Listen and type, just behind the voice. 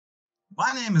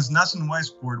My name is Nussin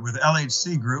Weisbord with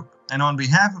LHC Group, and on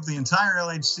behalf of the entire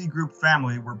LHC Group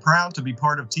family, we're proud to be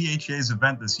part of THA's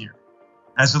event this year.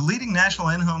 As a leading national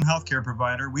in-home healthcare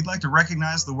provider, we'd like to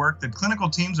recognize the work that clinical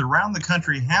teams around the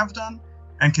country have done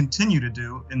and continue to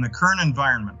do in the current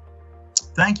environment.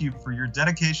 Thank you for your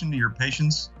dedication to your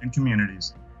patients and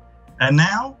communities. And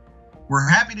now, we're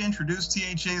happy to introduce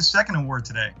THA's second award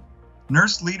today,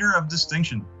 Nurse Leader of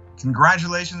Distinction.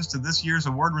 Congratulations to this year's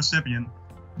award recipient,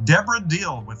 Deborah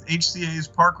Deal with HCA's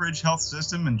Parkridge Health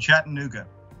System in Chattanooga.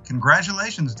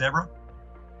 Congratulations, Deborah.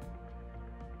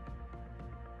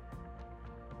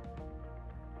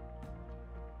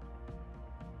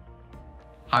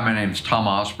 Hi, my name is Tom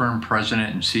Osborne,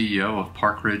 President and CEO of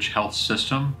Parkridge Health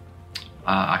System.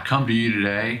 I come to you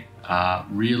today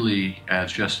really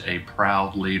as just a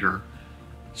proud leader.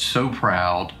 So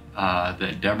proud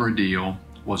that Deborah Deal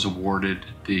was awarded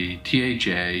the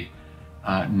THA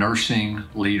Nursing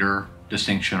Leader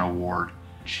Distinction Award.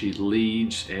 She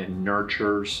leads and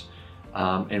nurtures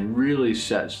and really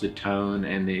sets the tone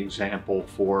and the example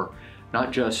for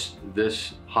not just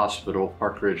this hospital,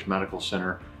 Parkridge Medical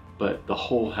Center, but the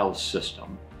whole health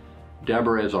system.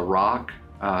 Deborah is a rock.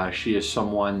 She is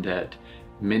someone that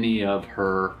many of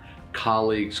her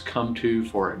colleagues come to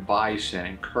for advice and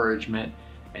encouragement.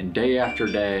 And day after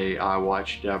day, I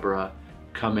watch Deborah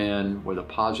come in with a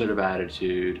positive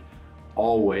attitude,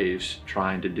 always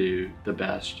trying to do the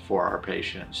best for our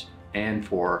patients and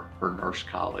for her nurse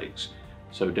colleagues.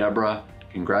 So Deborah,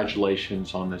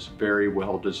 congratulations on this very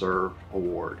well-deserved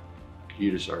award.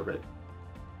 You deserve it.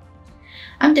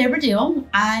 I'm Deborah Deal.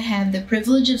 I have the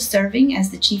privilege of serving as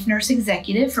the Chief Nurse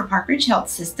Executive for Parkridge Health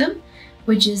System,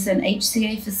 which is an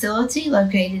HCA facility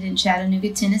located in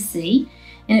Chattanooga, Tennessee.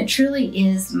 And it truly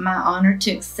is my honor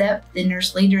to accept the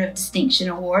Nurse Leader of Distinction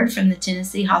Award from the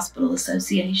Tennessee Hospital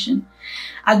Association.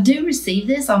 I do receive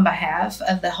this on behalf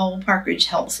of the whole Parkridge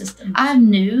Health System. I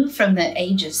knew from the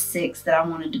age of 6 that I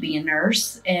wanted to be a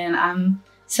nurse, and I'm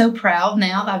so proud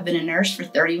now that I've been a nurse for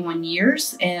 31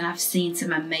 years, and I've seen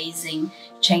some amazing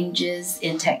changes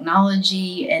in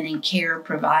technology and in care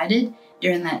provided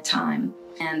during that time.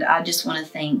 And I just want to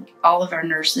thank all of our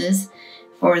nurses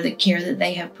for the care that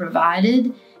they have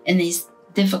provided in these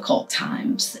difficult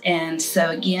times. And so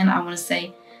again, I want to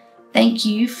say thank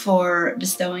you for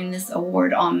bestowing this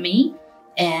award on me.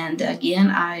 And again,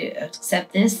 I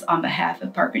accept this on behalf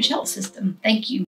of Parkridge Health System. Thank you.